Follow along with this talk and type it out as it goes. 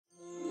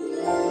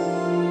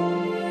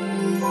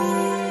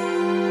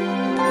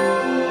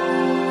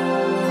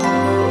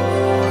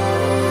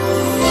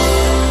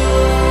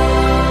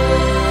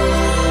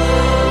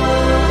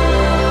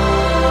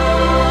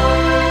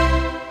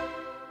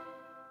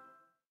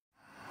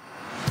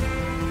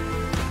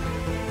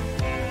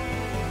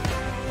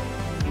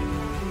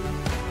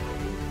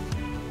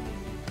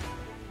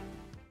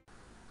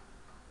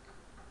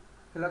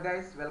Hello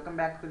guys, welcome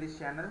back to this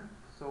channel.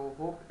 So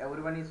hope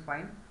everyone is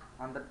fine.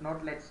 On that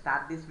note, let's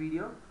start this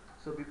video.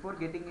 So before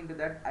getting into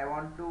that, I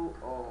want to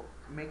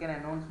make an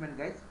announcement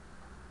guys.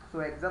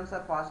 So exams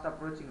are fast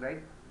approaching,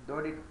 right?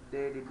 Though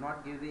they did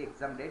not give the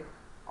exam date,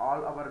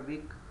 all our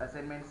week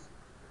assignments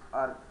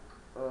are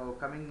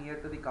coming near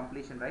to the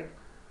completion, right?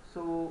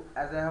 So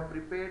as I have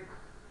prepared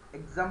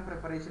exam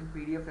preparation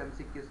PDF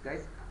MCQs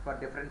guys for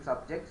different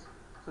subjects,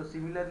 so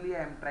similarly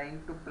I am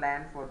trying to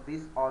plan for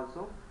this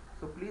also.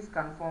 So please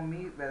confirm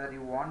me whether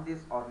you want this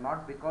or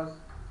not, because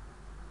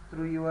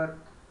through your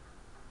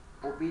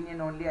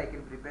opinion only I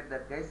can prepare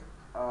that guys.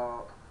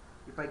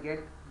 If I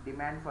get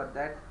demand for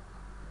that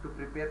to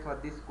prepare for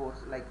this course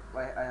like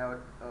I have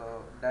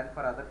done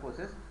for other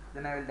courses,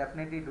 then I will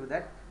definitely do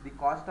that. The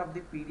cost of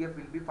the PDF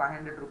will be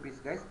 500 rupees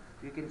guys.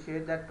 You can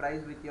share that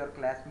price with your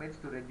classmates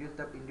to reduce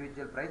the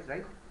individual price,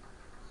 right?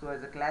 So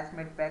as a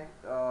classmate pack,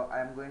 I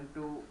am going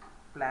to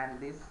plan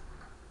this.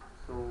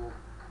 So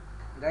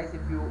guys,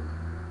 if you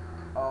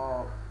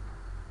uh,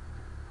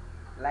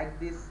 like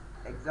this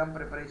exam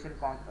preparation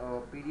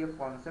PDF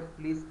concept,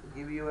 please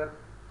give your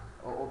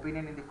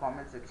opinion in the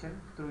comment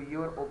section. Through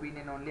your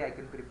opinion only I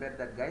can prepare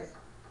that guys.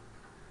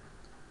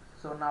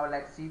 So now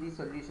let's see the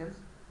solutions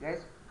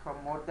guys.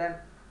 From more than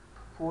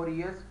 4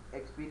 years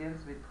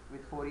experience,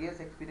 with 4 years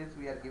experience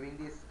we are giving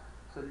these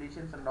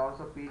solutions and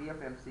also PDF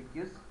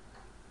MCQs.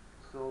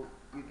 So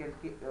you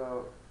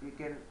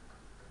can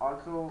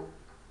also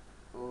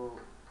uh,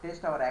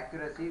 test our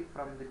accuracy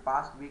from the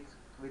past weeks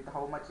with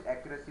how much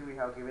accuracy we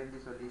have given the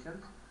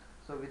solutions.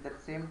 So with that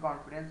same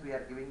confidence we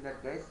are giving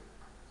that guys.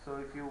 So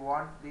if you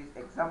want these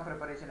exam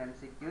preparation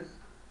MCQs,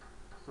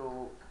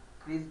 so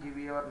please give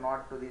your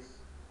nod to this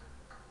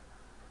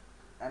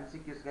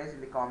MCQs guys in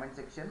the comment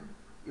section.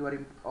 Your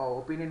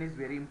opinion is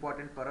very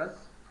important for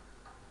us.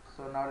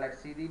 So now let's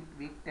see the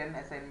week 10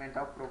 assignment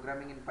of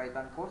programming in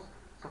Python course.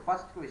 So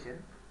first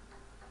question: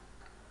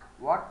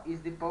 what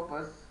is the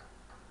purpose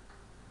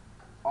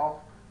of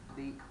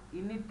the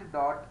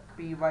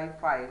init.py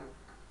file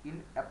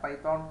in a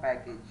Python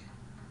package?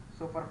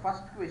 So for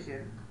first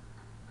question,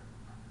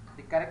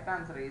 the correct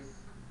answer is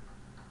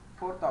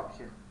fourth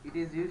option. It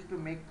is used to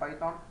make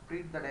Python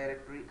treat the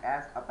directory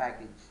as a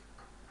package.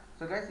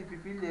 So guys, if you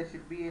feel there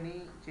should be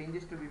any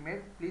changes to be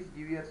made, please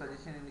give your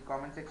suggestion in the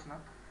comment section,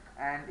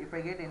 and if I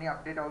get any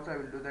update also I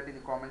will do that in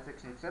the comment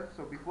section itself.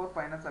 So before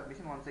final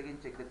submission, once again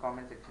check the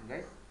comment section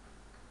guys.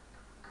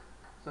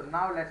 So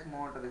now let's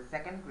move on to the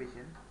second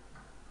question.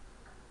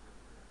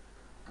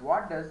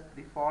 What does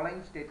the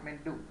following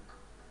statement do?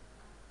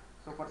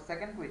 So for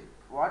second question,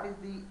 what is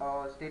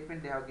the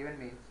statement they have given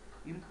means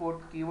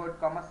import keyword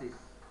comma sys.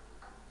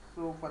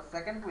 So for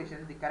second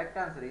question, the correct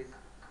answer is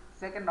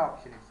second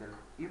option itself,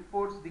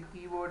 imports the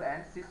keyword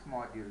and sys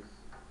modules.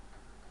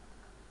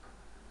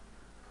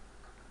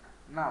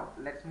 Now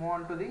let's move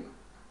on to the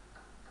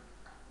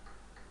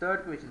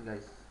third question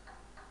guys.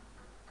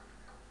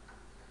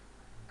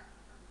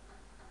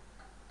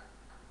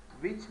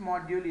 Which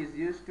module is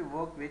used to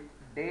work with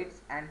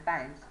dates and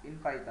times in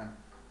Python?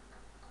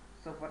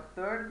 So for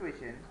third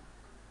question,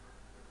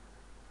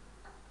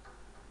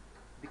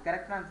 the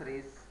correct answer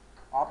is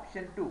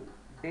option 2,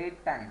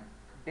 date time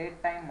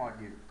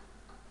module.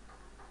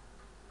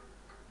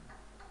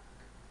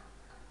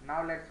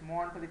 Now let's move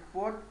on to the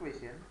fourth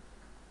question.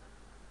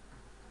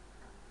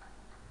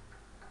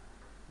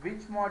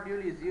 Which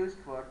module is used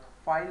for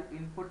file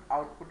input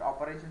output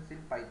operations in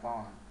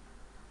Python?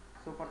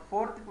 So for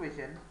fourth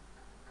question,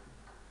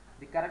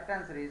 the correct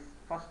answer is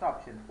first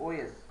option,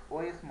 OS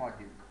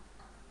module.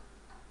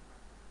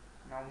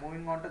 Now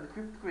moving on to the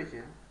fifth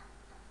question.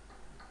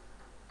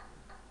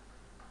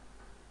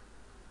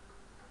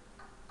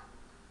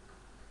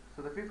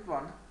 So the fifth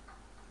one,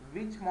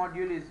 which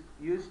module is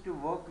used to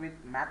work with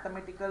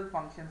mathematical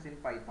functions in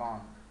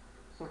Python?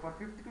 So for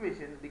fifth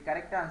question, the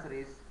correct answer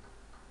is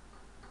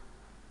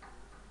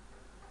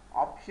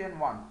option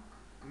 1,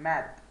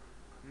 math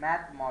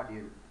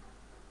module.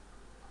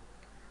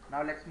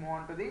 Now let's move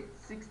on to the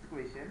sixth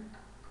question.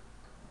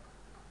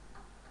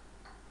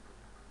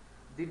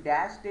 The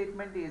dash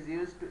statement is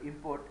used to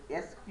import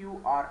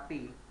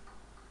sqrt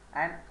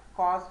and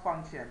cos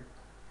function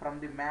from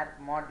the math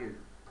module.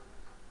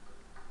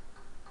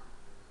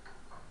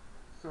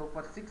 So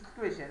for sixth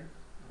question,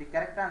 the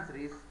correct answer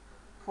is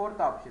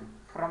fourth option,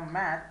 from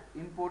math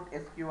import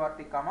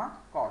sqrt comma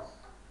cos.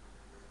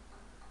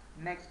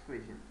 Next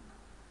question,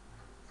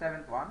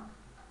 seventh one.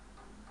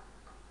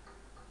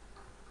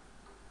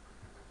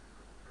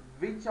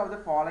 Which of the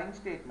following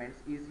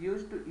statements is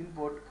used to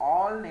import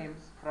all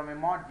names from a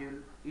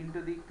module into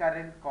the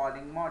current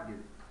calling module?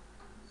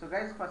 So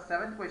guys, for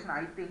seventh question,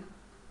 I think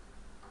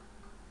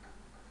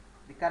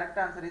the correct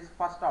answer is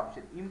first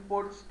option,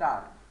 import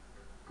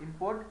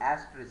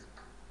asterisk.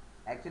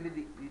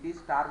 Actually it is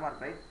star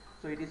mark, right?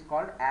 So it is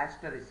called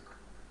asterisk,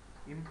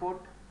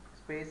 import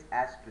space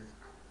asterisk.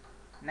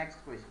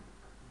 Next question,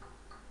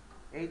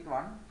 eighth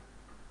one.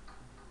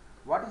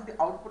 What is the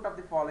output of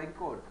the following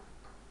code?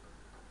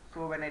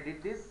 So when I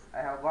did this,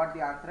 I have got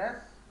the answer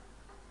as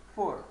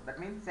 4, that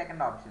means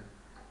second option.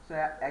 So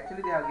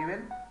actually they have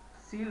given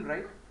seal,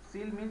 right?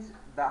 Seal means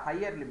the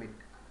higher limit.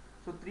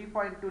 So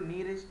 3.2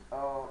 nearest,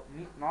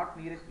 not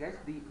nearest guys,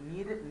 the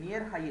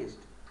near highest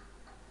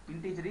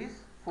integer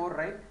is 4,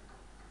 right?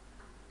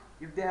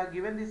 If they have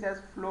given this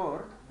as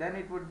floor, then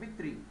it would be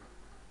 3,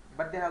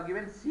 but they have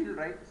given seal,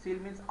 right? Seal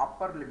means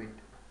upper limit,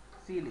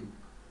 ceiling.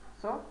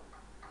 So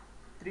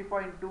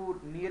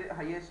 3.2 near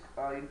highest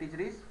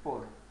integer is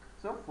 4,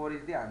 so 4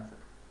 is the answer.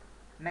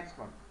 Next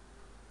one,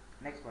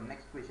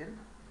 next question.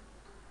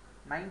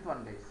 Ninth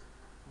one guys,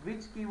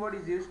 which keyword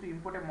is used to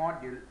import a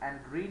module and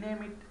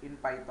rename it in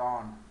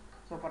Python?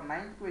 So for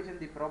ninth question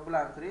the probable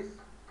answer is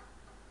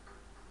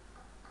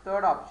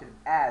third option,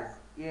 as.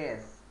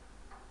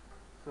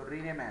 So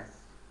rename as.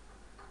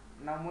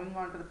 Now moving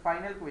on to the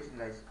final question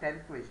guys,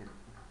 10th question.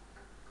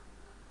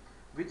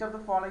 Which of the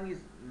following is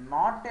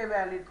not a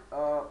valid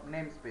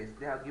namespace?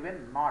 They have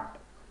given not.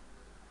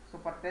 So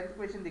for 10th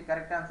question the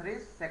correct answer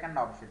is second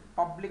option,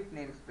 public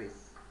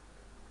namespace.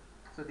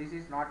 So this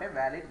is not a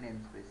valid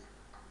namespace.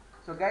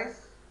 So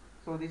guys,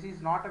 so this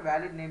is not a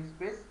valid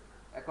namespace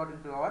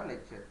according to our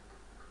lecture.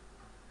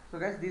 So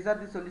guys, these are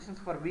the solutions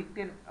for week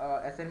 10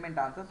 assignment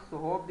answers. So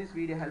hope this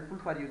video helpful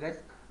for you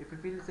guys. If you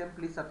feel the same,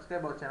 please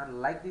subscribe our channel,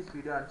 like this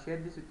video and share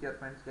this with your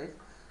friends guys.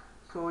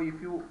 So if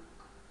you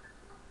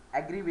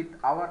agree with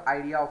our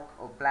idea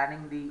of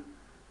planning the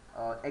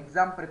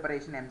exam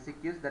preparation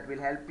MCQs, that will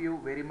help you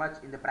very much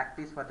in the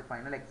practice for the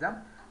final exam.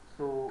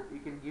 So you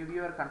can give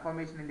your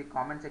confirmation in the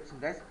comment section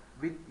guys.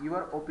 With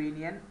your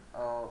opinion,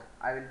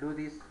 I will do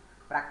this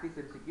practice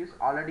MCQs.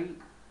 Already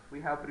we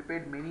have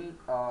prepared many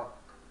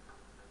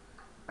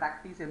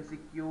practice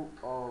MCQ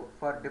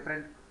for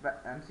different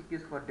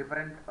MCQs for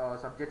different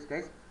subjects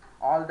guys.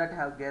 All that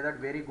have gathered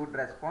very good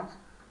response.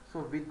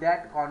 So with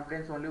that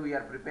confidence only we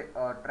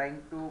are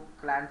trying to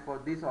plan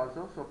for this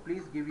also. So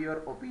please give your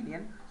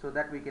opinion so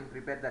that we can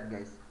prepare that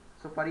guys.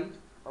 So for each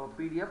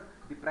PDF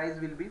the price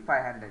will be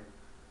 500.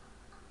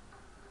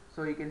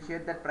 So you can share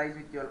that price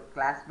with your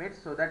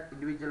classmates so that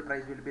individual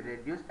price will be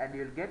reduced and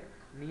you will get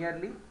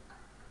nearly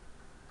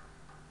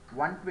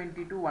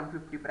 120 to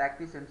 150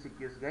 practice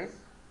MCQs guys.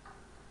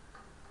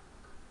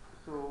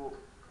 So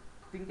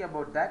think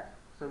about that.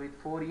 So with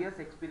 4 years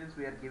experience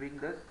we are giving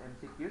this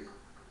MCQs.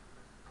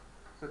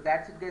 So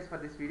that's it guys for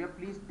this video.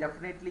 Please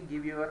definitely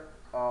give your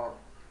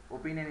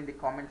opinion in the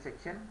comment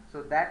section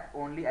so that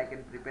only I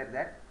can prepare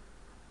that.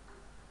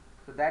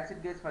 So that's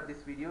it guys for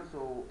this video.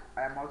 So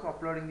I am also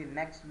uploading the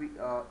next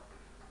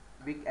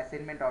week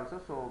assignment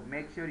also, so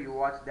make sure you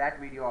watch that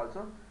video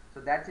also.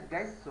 So that's it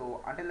guys.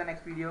 So until the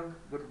next video,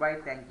 goodbye,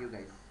 thank you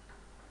guys.